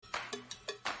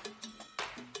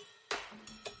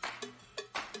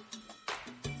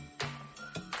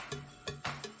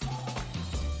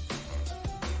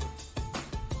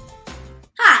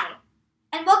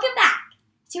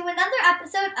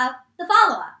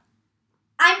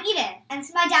and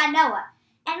to my dad, Noah.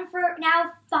 And for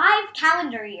now 5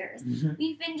 calendar years,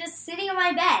 we've been just sitting on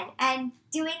my bed and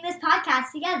doing this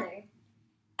podcast together.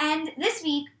 And this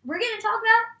week, we're going to talk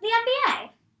about the NBA.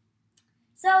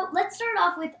 So let's start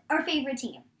off with our favorite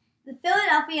team, the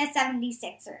Philadelphia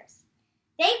 76ers.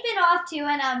 They've been off to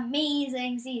an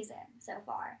amazing season so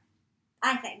far,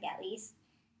 I think at least.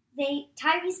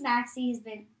 Tyrese Maxey has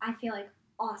been, I feel like,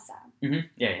 awesome. Mm-hmm.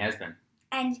 Yeah, he has been.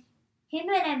 And him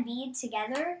and Embiid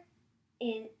together,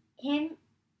 him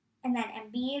and then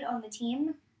Embiid on the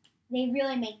team, they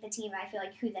really make the team, I feel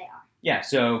like, who they are. Yeah,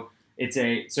 so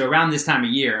around this time of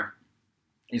year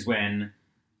is when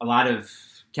a lot of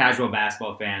casual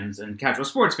basketball fans and casual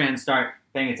sports fans start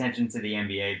paying attention to the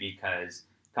NBA because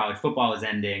college football is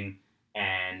ending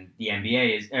and the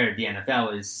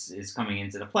NFL is coming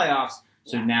into the playoffs.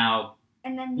 So now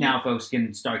folks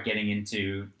can start getting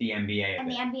into the NBA. And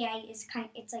the NBA is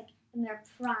it's like in their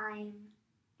prime.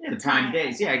 Yeah, the prime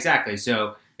days. Yeah, exactly.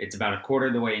 So it's about a quarter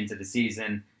of the way into the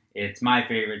season. It's my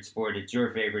favorite sport. It's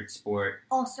your favorite sport.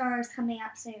 All-Stars coming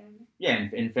up soon. Yeah,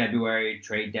 in February,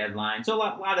 trade deadline. So a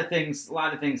lot of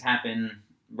things happen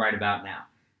right about now.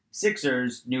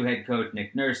 Sixers, new head coach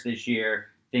Nick Nurse this year.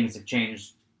 Things have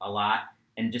changed a lot.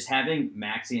 And just having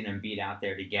Maxey and Embiid out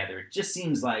there together, it just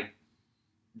seems like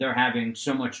they're having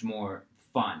so much more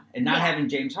fun. And not having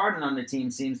James Harden on the team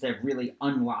seems to have really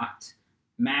unlocked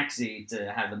Maxey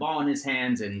to have the ball in his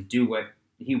hands and do what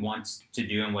he wants to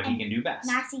do and what he can do best.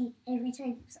 Maxey,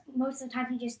 most of the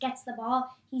time he just gets the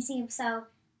ball,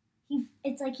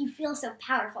 it's like he feels so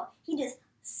powerful.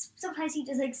 Sometimes he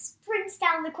just like sprints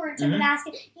down the court to the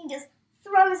basket. He just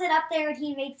throws it up there and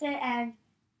he makes it, and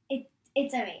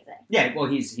it's amazing. Yeah, well,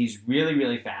 he's really,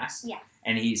 really fast. Yeah.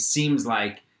 And he seems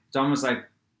like, it's almost like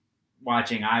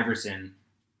watching Iverson.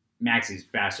 Maxey's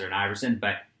faster than Iverson,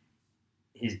 but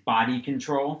his body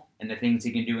control and the things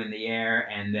he can do in the air,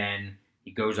 and then he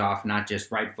goes off not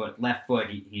just right foot, left foot.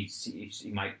 He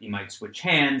might switch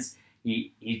hands.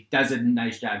 He does a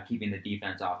nice job keeping the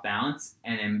defense off balance.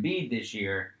 And Embiid this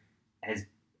year,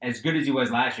 as good as he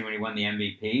was last year when he won the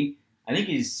MVP, I think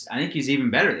he's even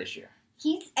better this year.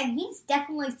 He's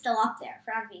definitely still up there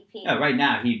for MVP. Yeah, right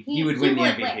now he would win the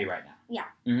MVP right now. Yeah.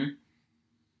 Mm-hmm.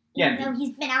 Yeah. Even though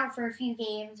he's been out for a few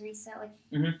games recently,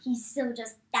 he's still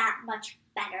just that much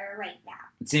better right now.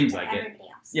 It seems like everybody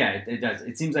else. Yeah, it does.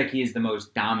 It seems like he is the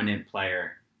most dominant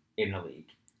player in the league.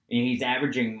 And he's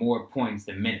averaging more points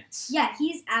than minutes. Yeah,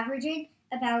 he's averaging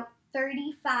about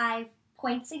 35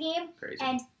 points a game. Crazy.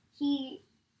 And he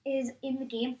is in the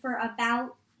game for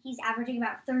he's averaging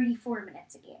about 34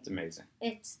 minutes a game. It's amazing.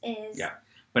 It is. Yeah.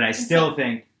 But I still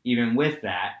think, even with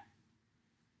that,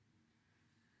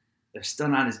 they're still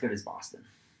not as good as Boston.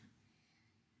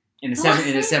 In a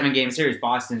 7-game series,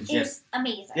 Boston's just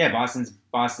amazing. Yeah,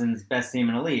 Boston's best team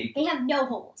in the league. They have no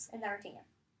holes in their team.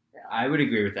 Really. I would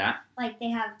agree with that. Like, they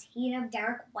have Tatum.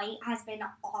 Derek White has been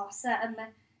awesome.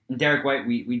 And Derek White,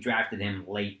 we drafted him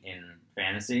late in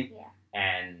fantasy. Yeah.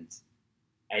 And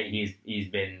he's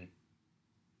been.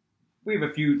 We have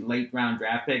a few late round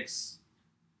draft picks,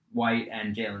 White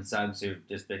and Jalen Suggs, who've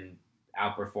just been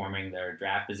outperforming their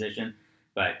draft position.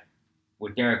 But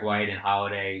with Derek White and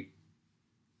Holiday,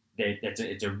 it's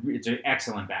an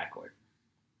excellent backcourt.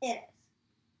 It is.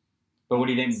 But what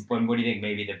do you think? What do you think?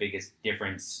 Maybe the biggest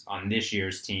difference on this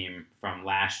year's team from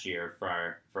last year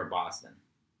for Boston?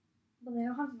 Well, they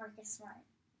don't have Marcus Smart,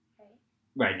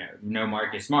 right? Right. No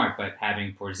Marcus Smart, but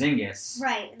having Porzingis.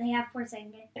 Right. They have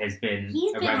Porzingis. Has been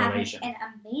He's a been revelation. Having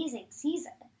an amazing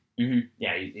season. Mm-hmm.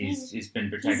 Yeah, he's been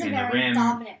protecting the rim. He's a very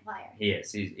dominant player. He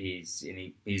is.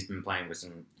 He's been playing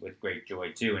with great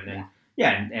joy too. And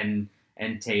then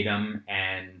and Tatum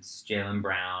and Jaylen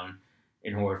Brown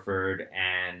and Horford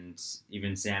and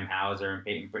even Sam Hauser and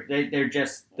Peyton Pritchard.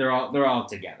 They're all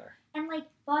together. And like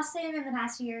Boston in the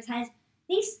past few years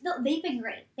they've been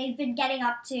great. They've been getting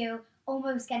up to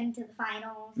almost getting to the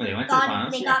finals. Well, they went to the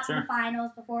finals. They got to the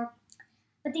finals before.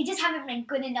 But they just haven't been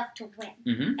good enough to win.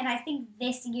 Mm-hmm. And I think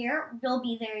this year will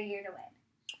be their year to win.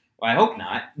 Well, I hope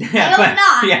not. I hope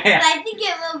not. Yeah. But I think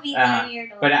it will be their year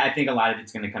to win. But I think a lot of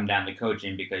it's going to come down to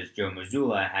coaching because Joe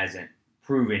Mazzulla hasn't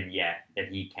proven yet that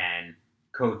he can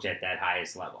coach at that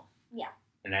highest level. Yeah.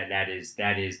 And that is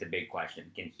the big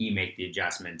question. Can he make the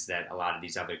adjustments that a lot of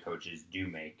these other coaches do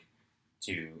make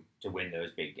to win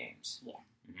those big games? Yeah.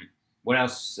 Mm-hmm. What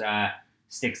else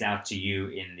sticks out to you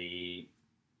in the...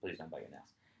 Please don't bite your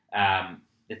nails.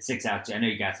 That sticks out to... I know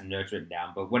you got some notes written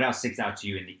down, but what else sticks out to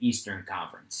you in the Eastern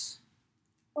Conference?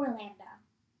 Orlando.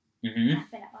 Mm-hmm.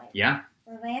 Definitely. Yeah.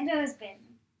 Orlando has been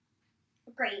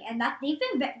great, and that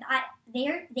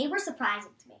they were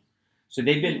surprising to me. So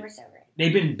they were so great.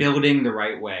 they've been building the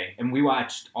right way. And we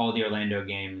watched all the Orlando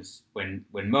games when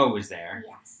Mo was there.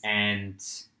 Yes. And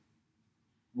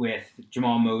with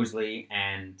Jamal Mosley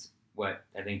and what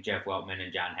I think Jeff Weltman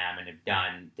and John Hammond have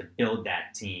done to build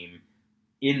that team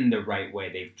in the right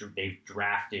way, they've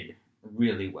drafted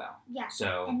really well. Yeah.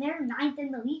 So and they're 9th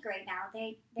in the league right now.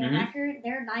 Their record,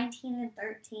 they're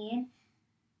 19-13.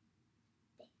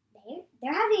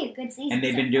 They're having a good season. And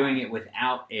they've been doing it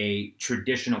without a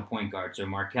traditional point guard. So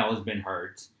Markelle has been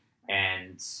hurt,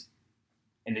 and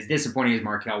as disappointing as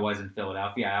Markelle was in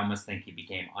Philadelphia, I almost think he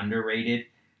became underrated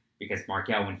because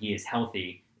Markelle, when he is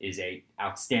healthy, is a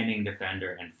outstanding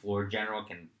defender and floor general.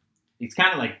 He's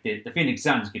kind of like the Phoenix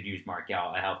Suns could use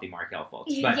Markelle, a healthy Markelle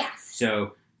Fultz. But, yes.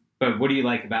 But what do you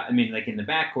like about? I mean, like in the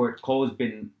backcourt, Cole's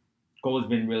been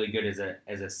really good as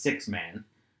a six man,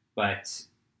 but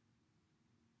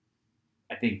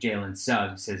I think Jalen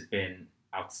Suggs has been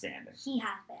outstanding. He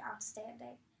has been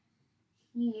outstanding.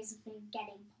 He's been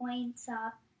getting points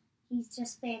up. He's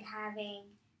just been having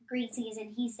a great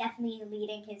season. He's definitely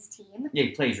leading his team. Yeah, he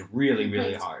plays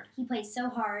really hard. He plays so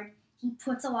hard. He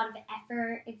puts a lot of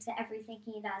effort into everything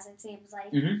he does, it seems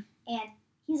like. Mm-hmm. And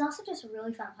he's also just a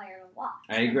really fun player to watch.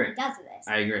 I agree. He does this.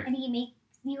 I agree. And he makes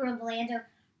the Orlando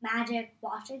Magic,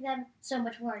 watching them, so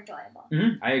much more enjoyable.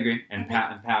 Mm-hmm. I agree. And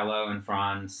Paolo and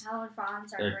Franz. Paolo and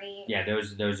Franz are great. Yeah,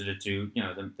 those are the two,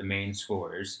 the main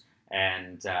scorers.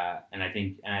 And I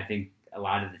think a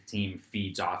lot of the team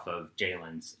feeds off of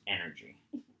Jalen's energy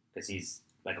because he's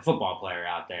like a football player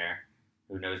out there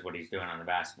who knows what he's doing on the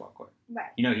basketball court. Right.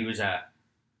 He was I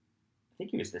think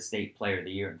he was the state player of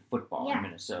the year in football in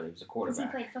Minnesota. He was a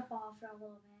quarterback. Because he played football for a little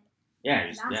bit. Yeah,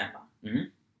 basketball. Yeah.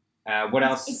 Mm-hmm. What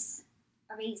else? It's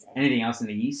amazing. Anything else in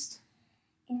the East?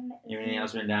 Anything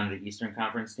else written down to the Eastern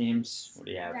Conference teams? What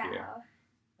do you have here?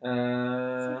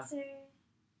 Sixers.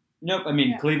 Nope. I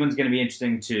mean, No. Cleveland's going to be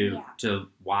interesting to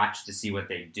watch to see what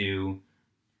they do.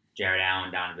 Jared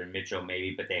Allen, Donovan Mitchell,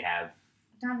 maybe, but they have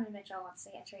Donovan Mitchell wants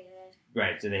to get traded.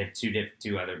 right. So they have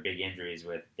two other big injuries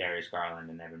with Darius Garland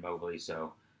and Evan Mobley.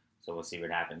 So we'll see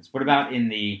what happens. What about in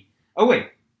the? Oh wait,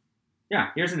 yeah.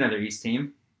 Here's another East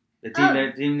team. The team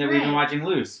that we've been watching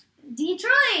lose.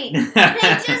 Detroit. They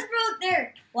just broke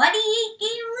their 28-game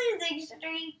losing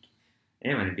streak.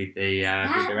 They went and beat the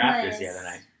Raptors the other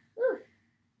night. Whew.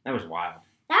 That was wild.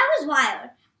 That was wild.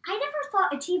 I never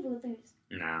thought a team would lose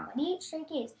No. 28 straight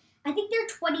games. I think they're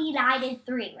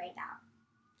 29-3 right now.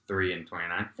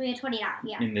 3-29. 3-29,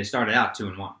 yeah. I mean, they started out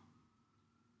 2-1,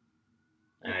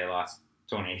 and they lost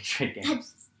 28 straight games.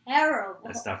 That's terrible.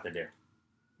 That's tough to do.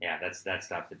 Yeah, that's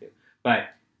tough to do. But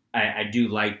I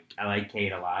like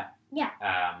Cade a lot. Yeah.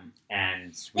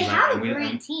 And they have a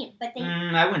great team, but they.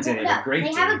 I wouldn't say they have a great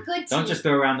team. They have a good team. Don't just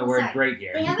throw around the word great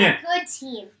here. They have a good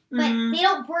team, but they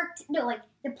don't work.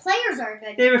 The players are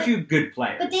good. They have a few good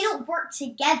players, but they don't work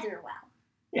together well.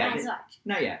 Yeah, as much.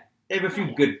 Not yet. They have a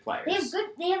few good players.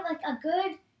 They have like a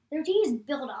good. Their team is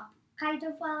built up kind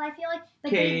of well. I feel like.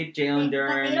 But Cade, Jalen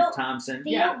Duren, Thompson.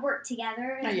 They don't work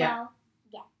together as well.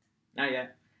 Yeah. Not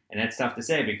yet. And that's tough to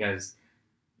say because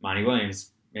Monty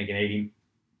Williams making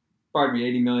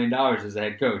 $80 million as a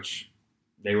head coach.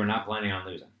 They were not planning on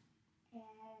losing. And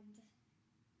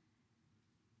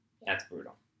that's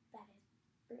brutal. That is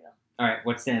brutal. All right,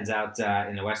 what stands out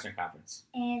in the Western Conference?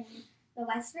 In the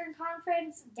Western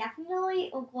Conference, definitely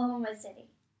Oklahoma City.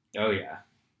 Oh, yeah.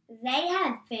 They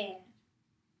have been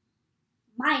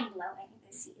mind-blowing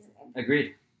this season.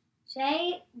 Agreed.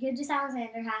 Shai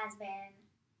Gilgeous-Alexander has been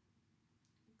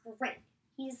great.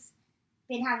 He's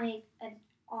been having an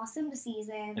awesome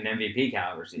season. An MVP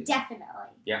caliber season. Definitely.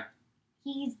 Yeah.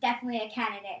 He's definitely a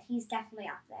candidate. He's definitely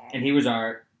up there. And he was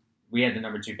we had the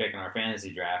number 2 pick in our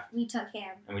fantasy draft. We took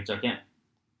him. And we took him.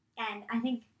 And I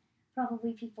think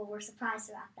probably people were surprised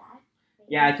about that.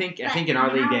 Yeah, I think in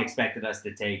our league they expected us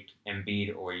to take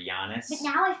Embiid or Giannis. But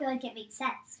now I feel like it makes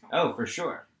sense. Oh, for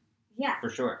sure. Yeah. For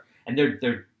sure. And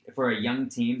they're for a young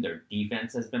team, their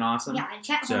defense has been awesome. Yeah, and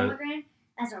Chet Holmgren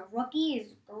as a rookie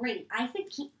is great. I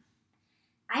think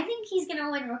he's going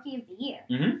to win Rookie of the Year.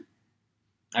 Mm-hmm.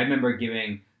 I remember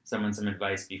giving someone some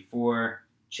advice before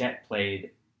Chet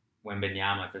played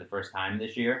Wembanyama for the first time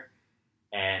this year,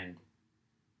 and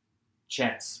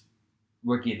Chet's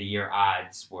Rookie of the Year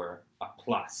odds were a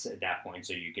plus at that point,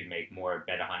 so you could make more,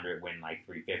 bet 100, win like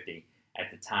 350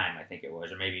 at the time, I think it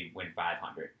was, or maybe win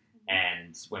 500.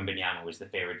 And Wembanyama was the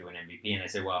favorite to win MVP, and I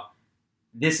said, well,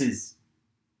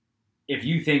 if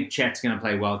you think Chet's going to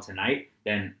play well tonight,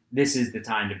 then this is the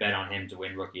time to bet on him to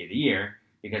win Rookie of the Year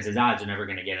because his odds are never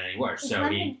going to get any worse. So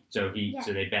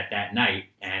they bet that night,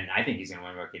 and I think he's going to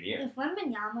win Rookie of the Year. If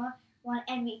Wembanyama won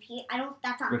MVP,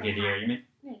 that's not Rookie of the Year, you mean?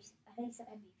 No, I think so.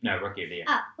 MVP. No, Rookie of the Year.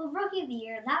 Well, Rookie of the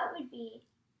Year, that would be.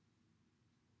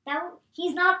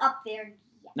 He's not up there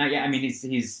yet. Not yet. I mean,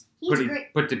 he's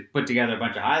great. put together a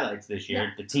bunch of highlights this year.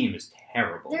 Yeah. The team is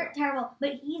terrible. They're terrible,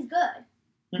 but he's good.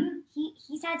 Mm-hmm.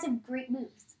 He's had some great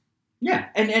moves. Yeah,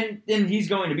 and he's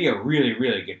going to be a really,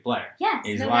 really good player. Yes,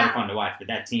 he's no a lot doubt. of fun to watch, but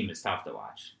that team is tough to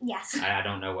watch. Yes. I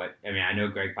don't know what. I mean, I know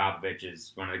Greg Popovich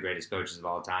is one of the greatest coaches of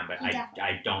all time, but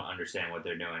I don't understand what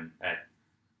they're doing at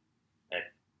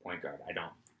point guard. I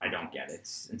don't get it.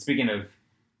 And speaking of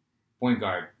point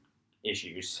guard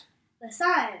issues, the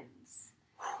Suns.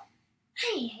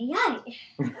 Hey.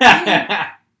 They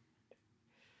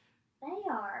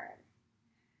are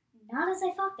not as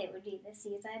I thought they would be this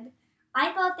season.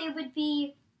 I thought they could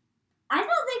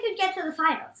get to the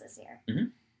finals this year. Mm-hmm.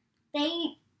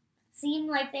 They seemed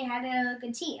like they had a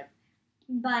good team,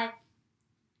 but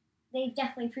they've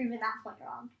definitely proven that point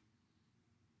wrong.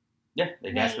 Yeah,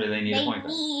 they desperately need a point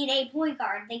guard. They need a point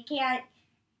guard. They can't.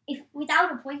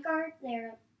 Without a point guard,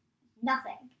 they're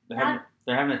nothing.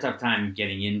 They're having a tough time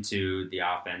getting into the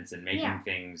offense and making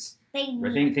things. I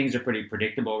think things are pretty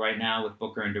predictable right now with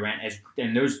Booker and Durant,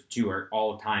 and those two are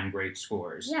all-time great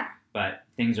scorers. Yeah. But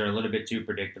things are a little bit too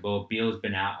predictable. Beal's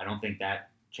been out. I don't think that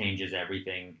changes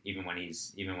everything, even when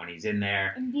he's in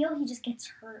there. And Beal, he just gets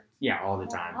hurt. Yeah, all the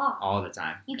time. All the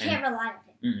time. You can't rely on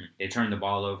him. They turn the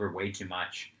ball over way too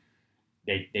much.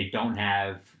 They don't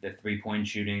have the 3-point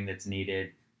shooting that's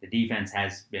needed. The defense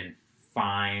has been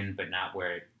fine, but not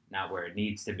where it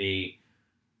needs to be.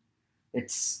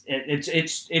 It's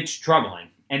troubling.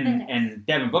 And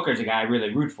Devin Booker's a guy I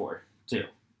really root for too.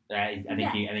 I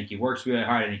think he works really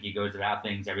hard. I think he goes about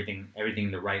things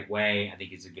everything the right way. I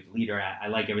think he's a good leader. I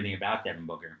like everything about Devin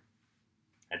Booker.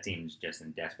 That team's just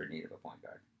in desperate need of a point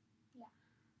guard. Yeah.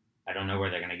 I don't know where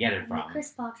they're going to get it from. The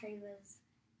Chris Paul trade was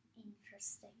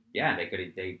interesting. Yeah, they could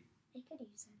use him.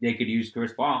 They could use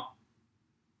Chris Paul.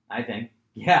 I think.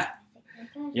 Yeah. I think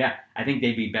they could. Yeah, I think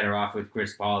they'd be better off with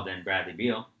Chris Paul than Bradley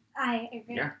Beal. I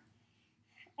agree. Yeah.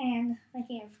 And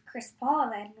thinking of Chris Paul,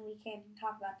 then we can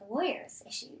talk about the Warriors'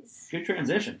 issues. Good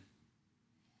transition.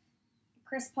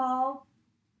 Chris Paul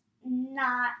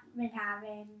not been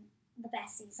having the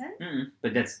best season.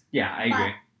 But I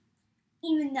agree.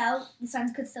 Even though the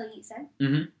Suns could still use him.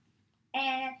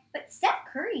 Mm-hmm. But Steph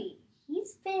Curry,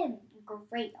 he's been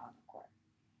great on the court.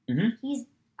 Mm-hmm.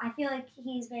 I feel like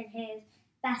he's been his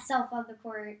best self on the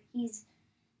court. He's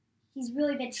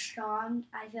really been strong.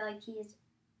 I feel like he's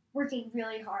working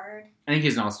really hard. I think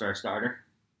he's an all-star starter.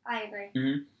 I agree.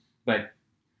 Mm-hmm. But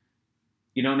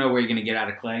you don't know where you're going to get out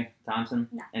of Klay Thompson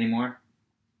anymore.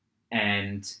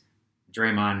 And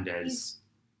Draymond has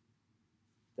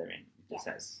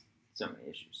so many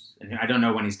issues. And I don't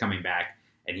know when he's coming back.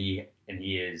 And he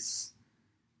is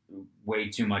way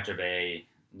too much of a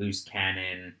loose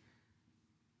cannon,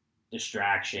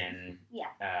 distraction. Yeah.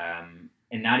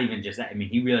 And not even just that. I mean,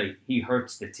 he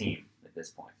hurts the team at this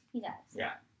point. He does.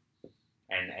 Yeah.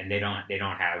 And they don't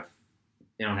have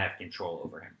control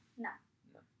over him. No,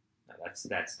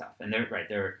 that's tough. And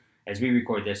they're as we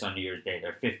record this on New Year's Day,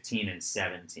 they're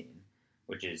 15-17,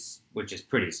 which is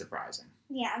pretty surprising.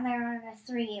 Yeah, and they're on a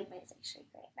 3-game losing streak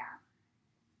right now.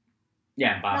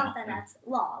 Yeah, not that that's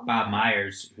long. Bob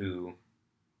Myers, who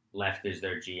left as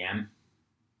their GM,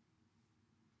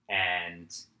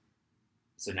 and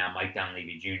so now Mike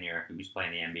Dunleavy Jr., who's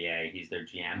playing the NBA, he's their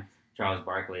GM. Charles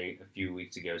Barkley a few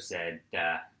weeks ago said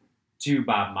to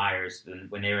Bob Myers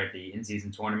when they were at the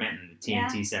in-season tournament and the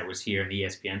TNT set was here and the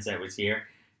ESPN set was here,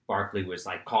 Barkley was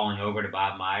like calling over to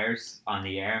Bob Myers on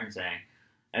the air and saying,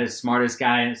 "That's the smartest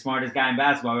guy in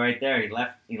basketball right there. He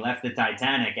left the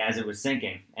Titanic as it was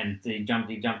sinking, and he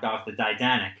jumped off the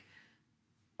Titanic."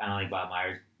 I don't think Bob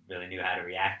Myers really knew how to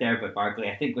react there, but Barkley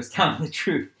I think was telling the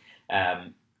truth.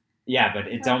 But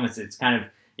it's kind of.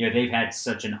 They've had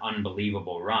such an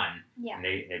unbelievable run. Yeah. And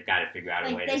they've got to figure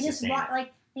out a way to sustain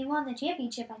it. They won the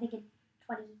championship, I think, in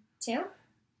 22.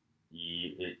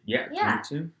 Yeah,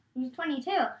 22. It was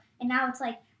 22. And now it's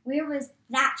like, where's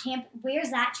that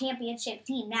championship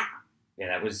team now? Yeah,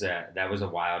 that was a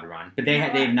wild run. But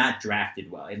they've not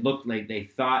drafted well. It looked like they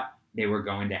thought they were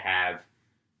going to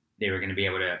be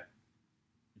able to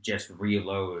just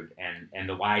reload, and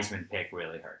the Wiseman pick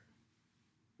really hurt.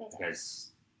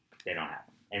 Because they don't have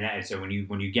them. And so when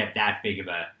you get that big of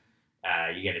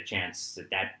you get a chance at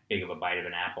that big of a bite of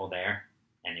an apple there,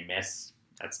 and you miss,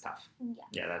 that's tough.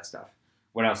 Yeah, that's tough.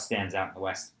 What else stands out in the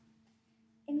West?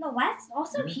 In the West,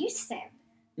 also Houston.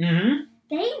 Mm-hmm.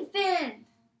 They've been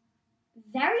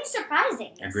very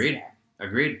surprising this year.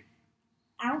 Agreed.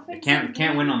 Alfred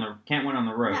can't win on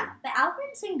the road. No, but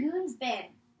Alfred Sengun's been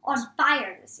on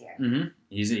fire this year. Mm-hmm.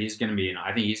 He's going to be.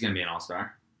 I think he's going to be an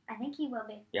all-star. I think he will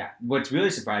be. Yeah. What's really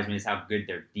surprised me is how good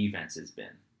their defense has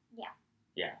been. Yeah.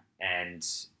 Yeah, and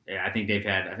I think they've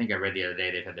had. I think I read the other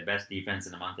day they've had the best defense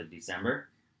in the month of December.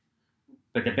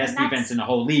 But the best defense in the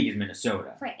whole league is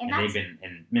Minnesota. Right, and they've been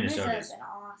in Minnesota's been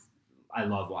awesome. I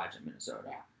love watching Minnesota.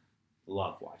 Yeah.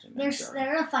 Love watching Minnesota.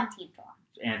 They're a fun team to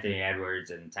watch. Anthony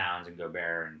Edwards and Towns and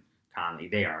Gobert and Conley,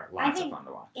 they are lots of fun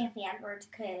to watch. Anthony Edwards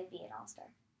could be an all-star.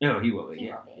 No, he will be. He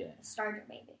will be. Yeah. A starter,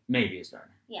 maybe. Maybe a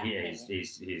starter. Yeah, maybe.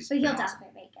 He's but he'll awesome.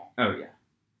 definitely make it. Oh, yeah.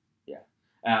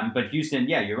 But Houston,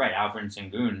 yeah, you're right. Alfred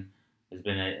Sengun has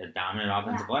been a dominant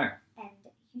offensive player. And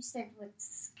Houston,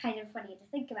 what's kind of funny to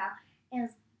think about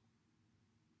is,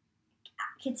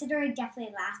 considering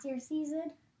definitely last year's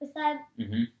season with them,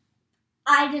 Mm-hmm.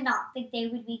 I did not think they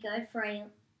would be good for a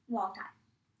long time.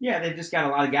 Yeah, they've just got a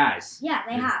lot of guys. Yeah,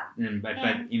 they have. But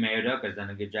Ime Udoka's done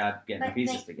a good job getting the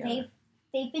pieces together.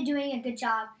 They've been doing a good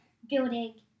job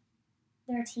building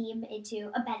their team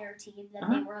into a better team than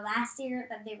they were last year,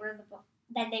 than they were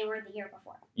the year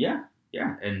before. Yeah,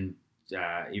 and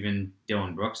even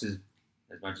Dylan Brooks is,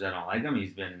 as much as I don't like him,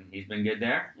 he's been good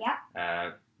there.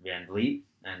 Yeah. Van Vliet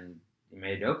and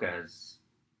Ime Udoka has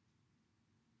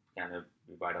kind of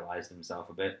revitalized himself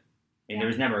a bit. I mean, there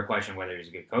was never a question whether he was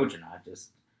a good coach or not. Just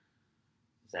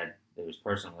said there was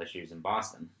personal issues in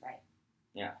Boston. Right.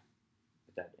 Yeah.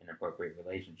 With that inappropriate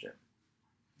relationship.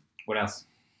 What else?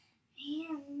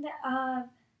 And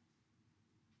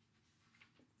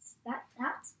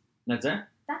That's it?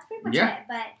 that's pretty much it.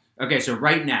 But okay, so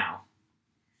right now,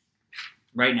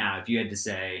 if you had to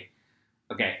say,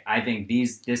 okay, I think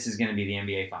this is going to be the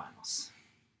NBA Finals.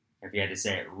 If you had to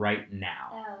say it right now.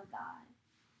 oh god,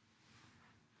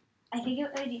 I think it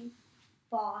would be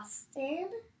Boston.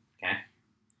 Okay.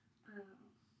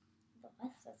 The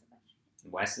West is a bunch. The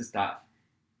West is tough.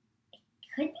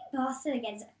 Could be Boston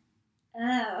against.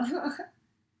 Oh.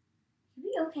 Could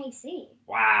be OKC.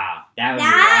 Wow, that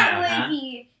would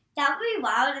be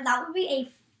wild, and that would be a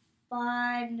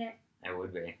fun. It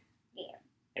would be. Game.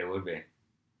 It would be.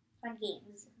 Fun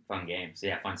games. Fun games.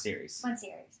 Yeah, fun series. Fun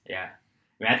series. Yeah.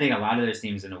 I mean, I think a lot of those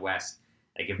teams in the West,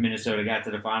 like if Minnesota got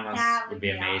to the finals, That would would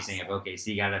be be amazing. awesome. If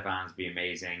OKC got to the finals, it'd be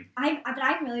amazing. But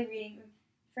I'm really rooting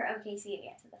for OKC to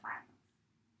get to the finals.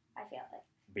 I feel like.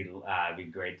 It'd be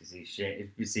great to see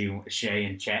Shea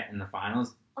and Chet in the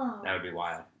finals. Oh. That would be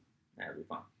wild. That would be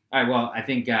fun. All right. Well, I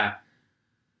think I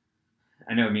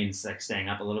know it means like staying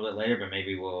up a little bit later, but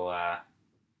maybe we'll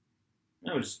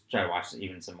just try to watch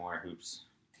even some more hoops.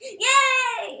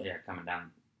 Yay! Yeah, coming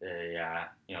down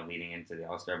leading into the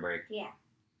All-Star break. Yeah.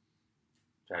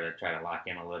 Try to lock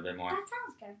in a little bit more. That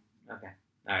sounds good. Okay.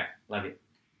 All right. Love you.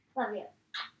 Love you.